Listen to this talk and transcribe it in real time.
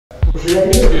I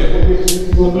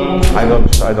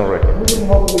don't reckon.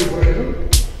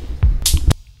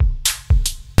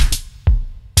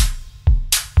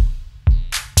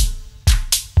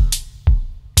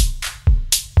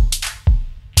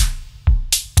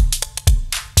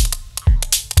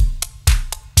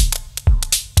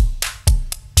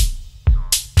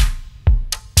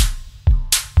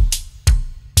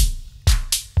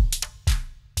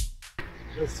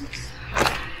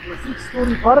 The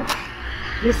six-story part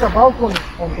is a balcony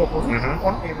on top of it,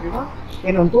 on everyone,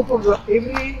 and on top of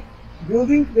every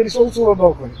building there is also a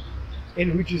balcony.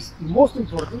 And which is most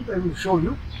important, I will show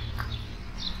you.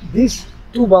 These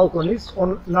two balconies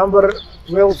on number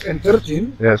 12 and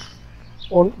 13, yes,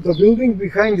 on the building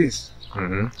behind this,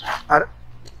 are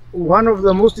one of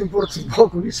the most important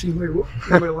balconies in my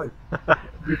life,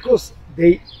 because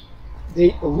they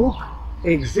look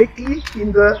exactly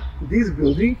in this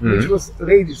building, which was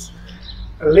ladies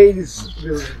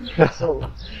building.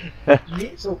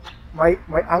 So my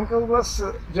uncle was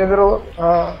general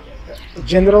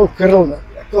colonel,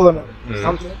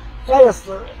 something highest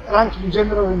rank in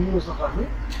general in US Army.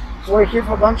 So I have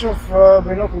a bunch of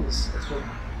binoculars as well.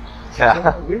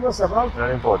 yeah, So we was about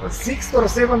very important. 6th or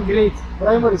 7th grade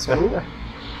primary school,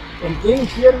 and came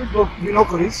here with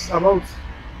binoculars about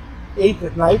 8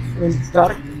 at night when it's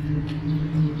dark,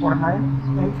 or 9,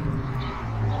 and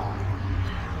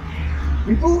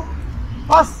people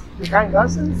pass behind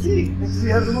us and see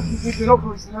we are looking with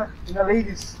binoculars in a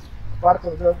ladies' part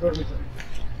of the dormitory.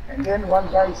 And then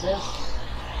one guy says,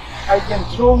 I can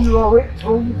throw you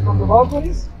from the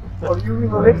balconies, or you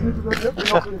will let me to the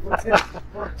binocular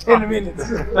for 10 minutes.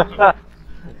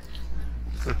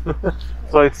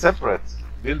 So it's separate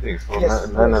buildings for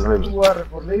men and women. Two are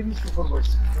for ladies, two for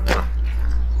boys.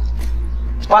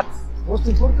 But most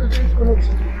important is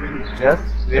connection. Yes,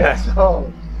 yes.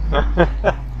 So,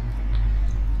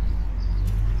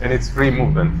 And it's free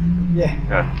movement. yeah.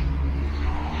 Yeah.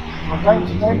 From time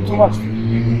to time, too much.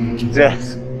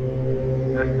 Yes.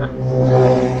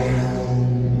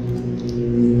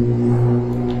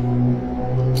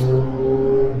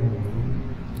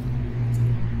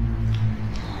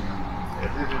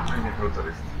 This is really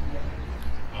brutalist.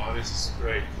 Oh, this is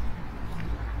great.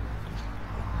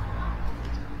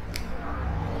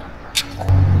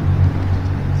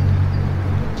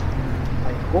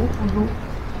 I hope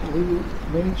we will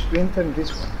manage to enter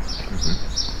this one.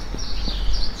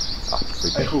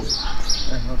 I hope.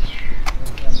 I'm not sure.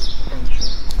 I'm sure.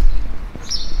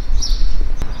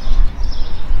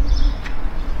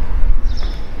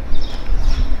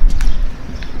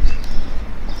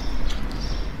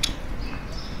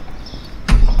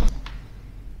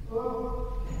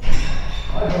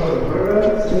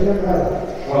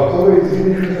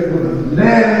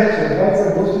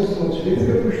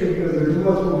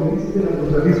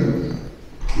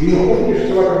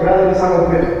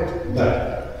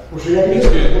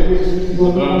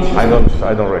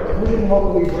 I don't reckon.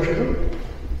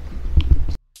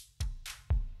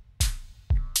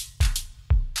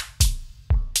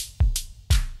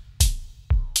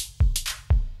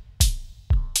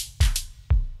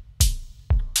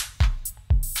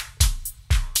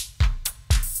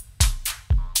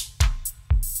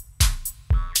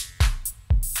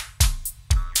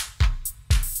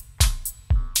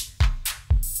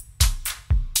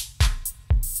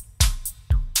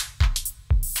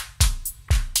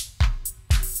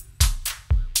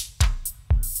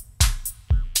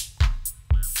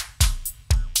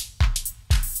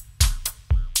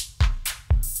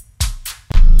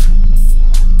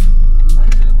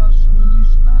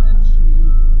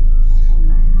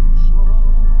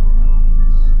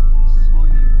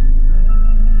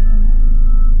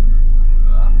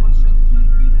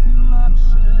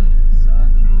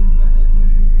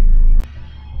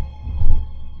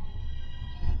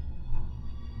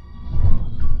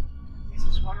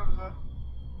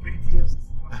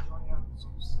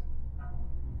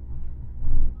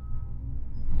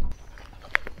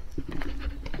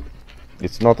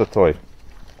 It's not a toy.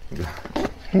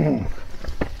 Is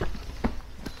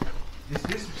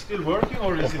this still working,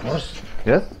 or is it?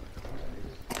 Yes?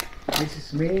 This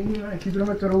is main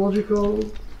hydrometeorological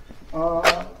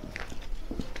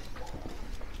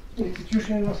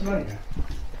institution in Macedonia.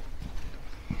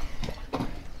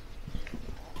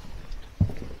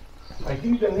 I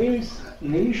think the name is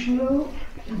National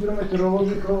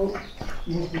Hydrometeorological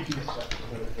Institute.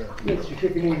 Yes, you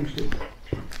have in English too.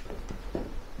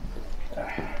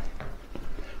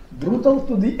 Brutal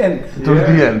to the end. To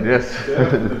the end, yes.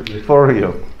 For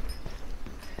real.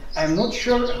 I'm not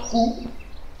sure who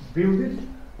built it.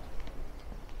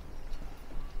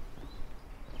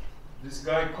 This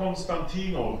guy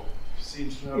Constantino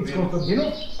seems to have It's been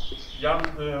Constantino?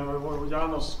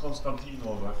 Janos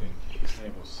Konstantinov, I think his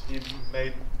name was. He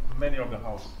made many of the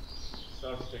houses. The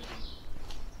architect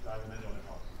made many of the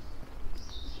houses.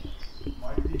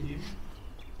 Might be him.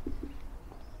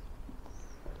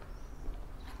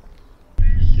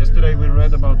 Yesterday we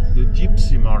read about the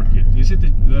gypsy market. Is it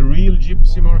the real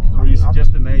gypsy market or is it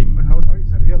just a name? No,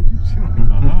 it's a real gypsy market.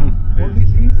 Only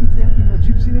it's in a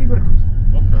gypsy neighborhood.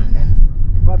 Okay.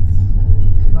 But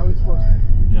now it's closed.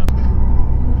 Yeah.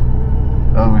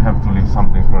 We have to leave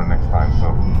something for next time,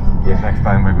 so next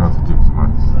time we go to gypsy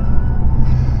market.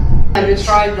 Have you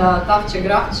tried the tavče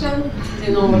gravče? Do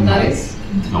you know what that is?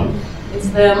 No. It's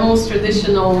the most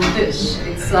traditional dish.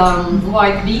 It's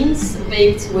white beans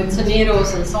baked with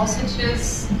tomatoes and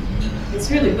sausages. It's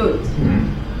really good.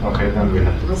 Okay, then we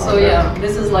have to So yeah,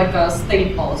 this is like a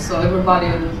staple. So everybody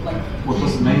like. What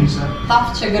was the name, sir?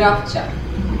 Tavče gravče.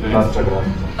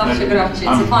 Tavče It's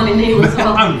a funny name as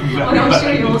well, but I'm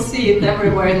sure you will see it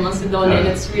everywhere in Macedonia, and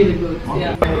it's really good.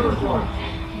 Yeah.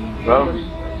 Well,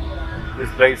 this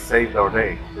place saved our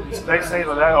day. This place saved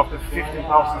our day after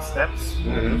 15,000 steps.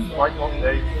 Quite long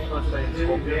day. First day in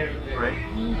Skopje, great.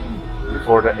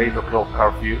 Before the 8 o'clock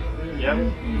curfew. Yeah.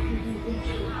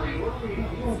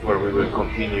 Where we will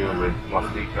continue with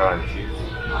mastika and cheese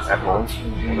at home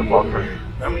on the butter.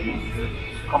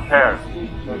 Compare. I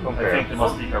think the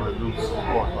mastika will lose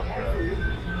support.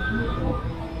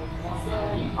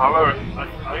 However,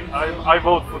 I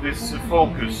vote for this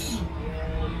focus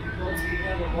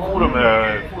forum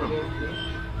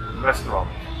restaurant.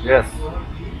 Yes,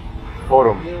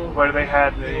 forum. Where they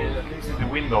had, at least in the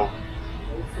window,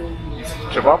 this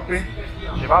cevapi,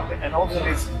 and also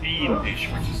this bean dish,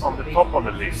 which is on the top of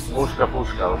the list. Pushka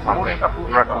or something.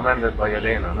 Recommended by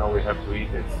Elena. Now we have to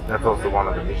eat it. That's also one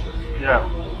of the dishes. Yeah,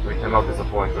 we cannot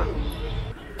disappoint her.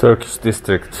 Turkish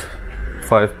district,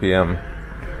 5 p.m.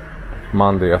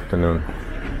 Monday afternoon.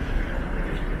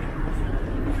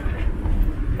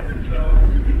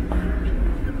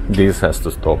 This has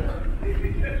to stop.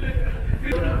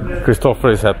 Christopher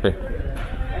is happy.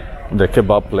 The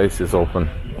kebab place is open.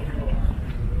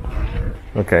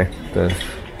 Okay,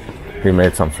 he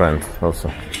made some friends also.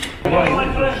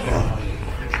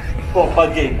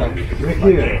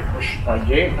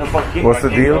 What's the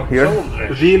deal here?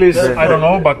 The deal is, I don't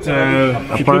know, but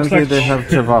Apparently like they have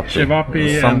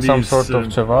cevapi. Some sort of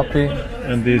cevapi.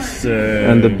 And this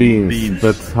And the beans.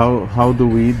 But how do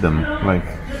we eat them? Like,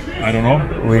 I don't know.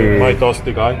 We might ask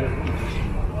the guy.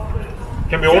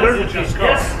 Can we order?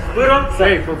 Yes.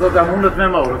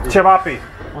 Cevapi.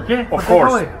 Okay. Of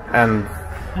course. and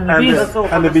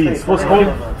And the beans. What's called?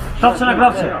 Tavče na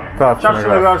gravče.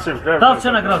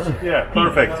 Tavče na gravče. Yeah,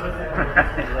 perfect.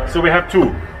 So we have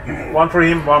two. One for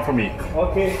him, one for me.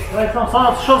 Okay. Like some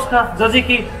salad, šovska,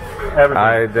 tzatziki.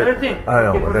 Everything. I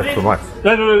know, but that's too much.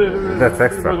 That's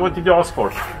extra. What did you ask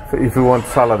for? If you want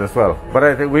salad as well. But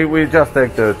I think we just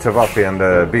take the cevapi and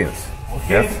the beans.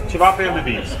 Okay. Yes? Cevapi and the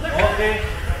beans. Okay.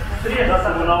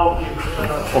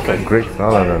 Okay. Greek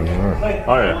salad and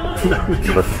Oh yeah.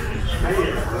 but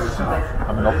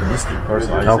I'm an optimistic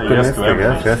person. I say optimistic, yes to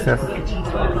everything. yes.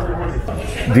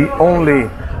 The only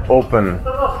open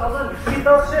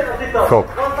shop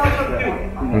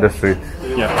in the street.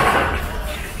 Yeah.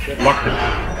 Lucky.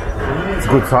 It's a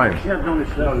good sign.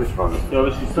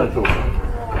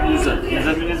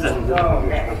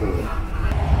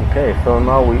 Okay, so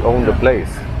now we own the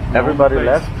place. Everybody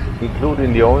left,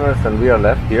 including the owners, and we are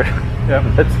left here. Yeah.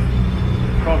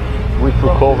 We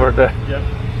took over the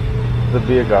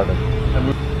beer garden.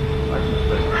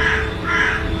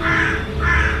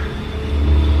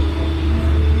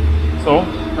 So,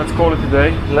 let's call it a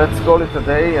day. Let's call it a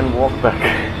day and walk back.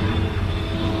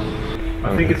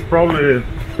 I think it's probably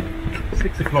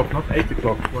 6 o'clock, not 8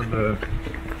 o'clock when the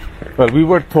Well, we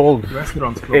were told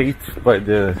restaurants close. 8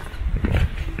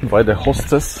 by the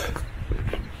hostess.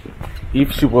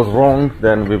 If she was wrong,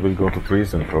 then we will go to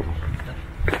prison probably.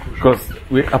 Because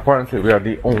apparently we are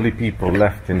the only people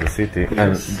left in the city,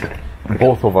 and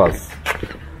both of us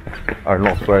are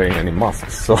not wearing any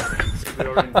masks, so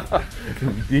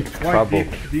deep trouble.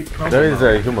 Deep trouble. There is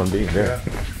a human being there.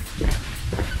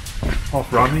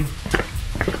 Half running.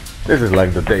 This is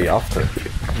like the day after.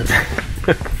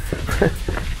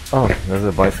 Oh, there's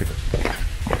a bicycle.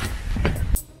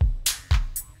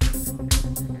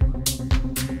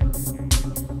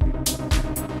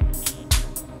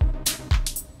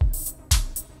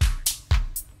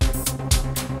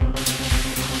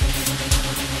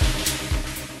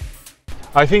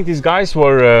 I think these guys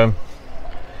were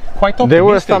quite optimistic. They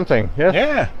were something, yes?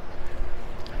 Yeah.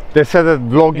 They said that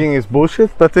vlogging is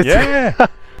bullshit, but it's... Yeah.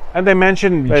 And they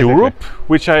mentioned Europe,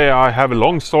 which I have a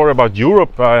long story about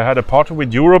Europe. I had a party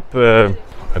with Europe.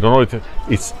 I don't know if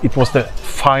it was the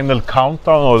final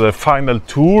countdown or the final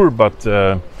tour, but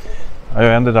I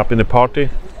ended up in a party.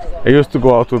 I used to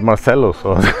go out with Marcelo,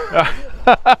 so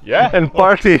yeah, and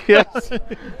party, yes,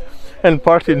 and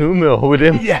party in Umeå with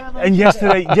him. Yeah, and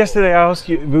yesterday I asked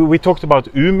you. We talked about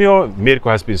Umeå. Mirko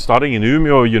has been studying in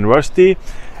Umeå University,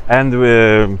 and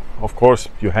of course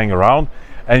you hang around.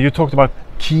 And you talked about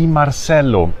Chi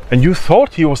Marcello, and you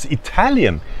thought he was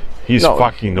Italian. He's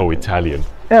fucking no Italian.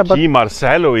 Yeah, but Chi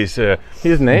Marcello is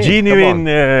his name.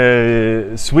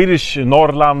 Genuine Swedish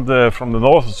Norrland from the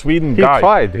north of Sweden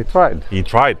guy. He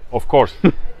tried, of course.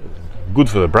 Good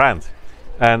for the brand.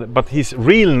 But his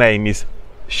real name is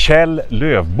Kjell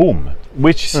Lövbom,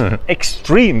 which is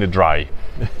extremely dry.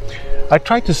 I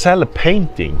tried to sell a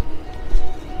painting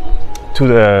to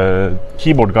the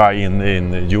keyboard guy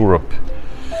in Europe.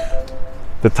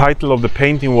 The title of the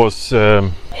painting was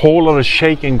Whole Lot of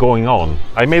Shaking Going On.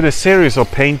 I made a series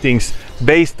of paintings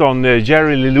based on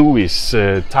Jerry Lee Lewis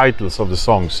titles of the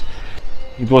songs.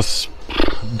 It was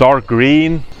dark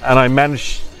green, and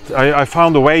I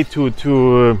found a way to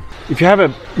if you have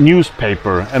a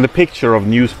newspaper and a picture of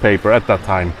newspaper at that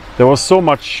time, there was so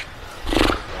much,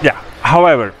 yeah.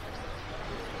 However,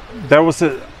 there was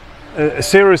a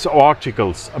series of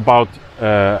articles about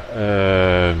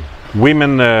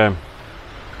women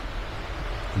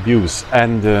abuse,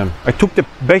 and I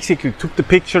basically took the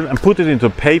picture and put it into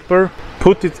paper,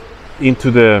 put it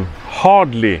into the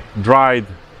hardly dried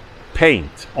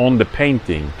paint on the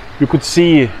painting. You could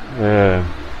see the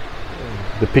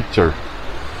picture.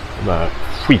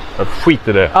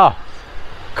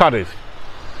 Cut it.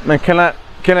 Man,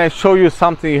 can I show you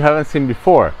something you haven't seen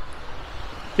before?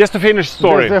 Just to finish the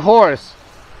story. There's a horse,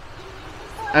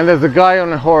 and there's a guy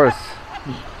on a horse.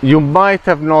 You might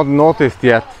have not noticed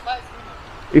yet.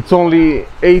 It's only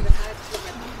 8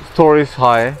 stories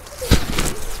high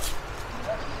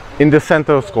in the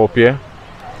center of Skopje.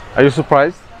 Are you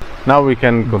surprised? Now we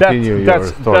can continue your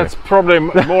story. That's probably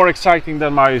more exciting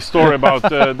than my story about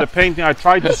the painting I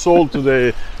tried to sold to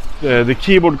the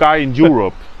keyboard guy in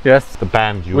Europe. Yes, the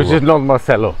band Europe. Which is not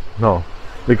Marcelo. No,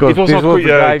 because it was this not was the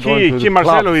guy going to Chi the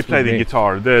Marcello. He clubs played with the me.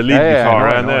 guitar, the lead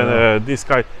guitar, and this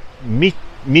guy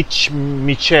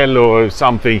Michello or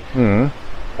something.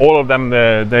 All of them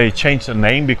they changed the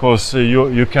name because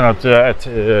you cannot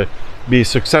be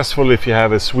successful if you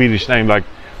have a Swedish name like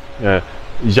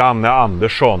Janne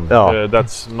Andersson.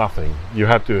 That's nothing. You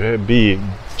have to be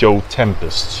Joe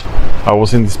Tempest. I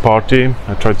was in this party.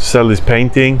 I tried to sell this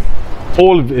painting.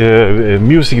 All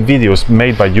music videos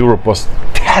made by Europe was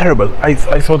terrible. I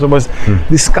thought it was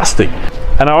disgusting.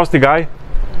 And I asked the guy,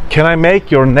 "Can I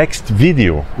make your next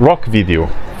video, rock video,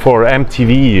 for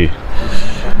MTV?"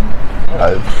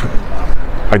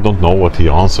 I don't know what he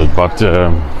answered, but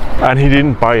and he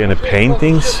didn't buy any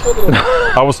paintings.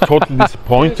 I was totally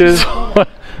disappointed.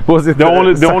 Was it the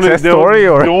only story,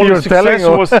 or the only success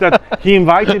was that he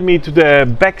invited me to the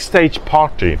backstage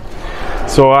party.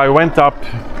 So I went up,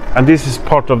 and this is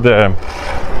part of the,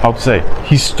 how to say,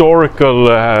 historical,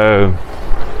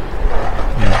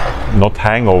 not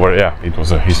hangover. Yeah, it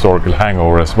was a historical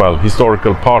hangover as well.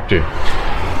 Historical party.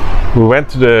 We went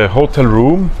to the hotel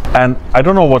room, and I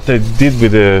don't know what they did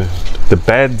with the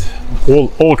bed,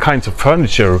 all kinds of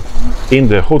furniture in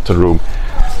the hotel room.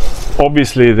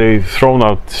 Obviously they thrown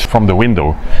out from the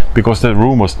window because the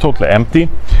room was totally empty.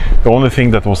 The only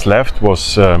thing that was left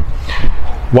was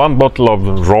 1 bottle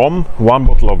of rum, 1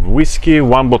 bottle of whiskey,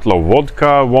 1 bottle of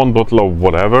vodka, 1 bottle of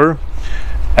whatever,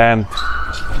 and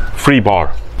free bar.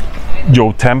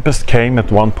 Joe Tempest came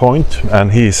at one point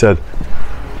and he said,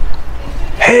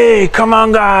 "Hey, come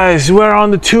on guys, we're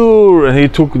on the tour." And he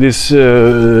took this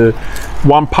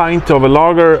 1 pint of a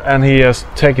lager and he has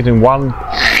taken in 1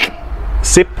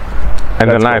 sip. And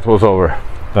the night was over.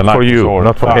 The night for you, over.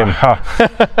 not for him.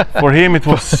 For him it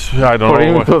was, I don't know. For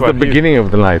him it was the beginning of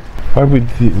the night. Where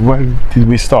did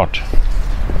we start?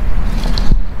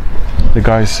 The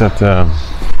guys at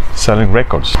selling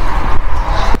records.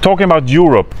 Talking about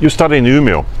Europe, you studied in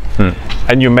Umeå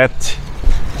and you met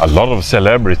a lot of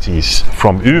celebrities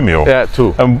from Umeå. Yeah,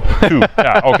 2. 2.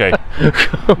 Yeah, okay.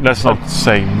 Let's not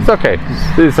say. It's okay.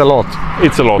 It's a lot.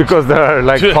 It's a lot. Because there are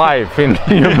like 5 in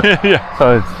Umeå. Yeah.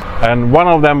 So and one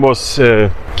of them was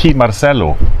Chi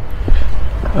Marcello.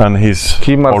 And his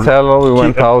Chi Marcello, we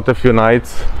went out a few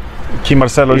nights. Chi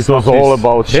Marcello it was all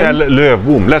about Kjell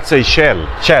Lövbom. Let's say Kjell.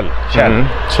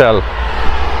 Kjell.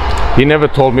 He never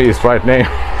told me his right name,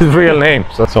 his real name.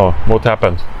 So what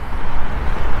happened?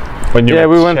 When you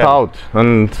we went out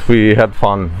and we had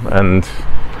fun, and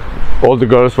All the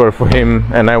girls were for him,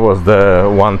 and I was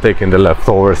the one taking the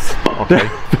leftovers. Okay.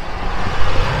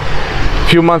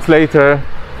 Few months later,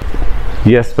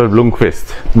 Jesper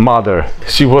Blomqvist, mother,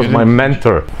 she was my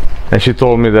mentor, and she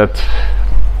told me that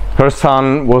her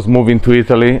son was moving to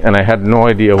Italy, and I had no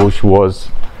idea who she was.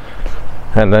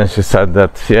 And then she said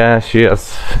that he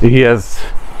has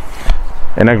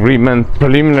an agreement,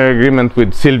 preliminary agreement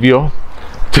with Silvio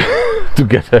to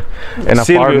get an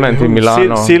apartment in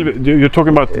Milano. Silvio, you're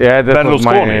talking about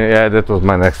Berlusconi? That was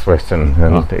my next question,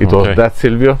 and it was that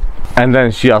Silvio. And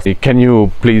then she asked me, can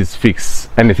you please fix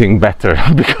anything better?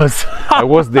 Because I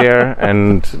was there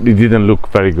and it didn't look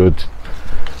very good.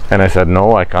 And I said,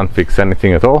 no, I can't fix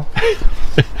anything at all.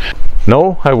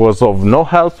 No, I was of no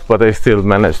help, but I still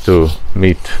managed to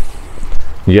meet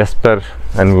Jesper,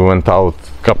 and we went out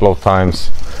a couple of times.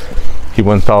 He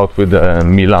went out with a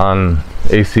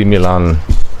AC Milan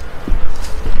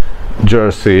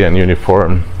jersey and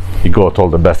uniform. He got all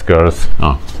the best girls.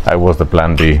 I was the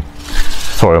plan B.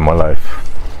 Story of my life.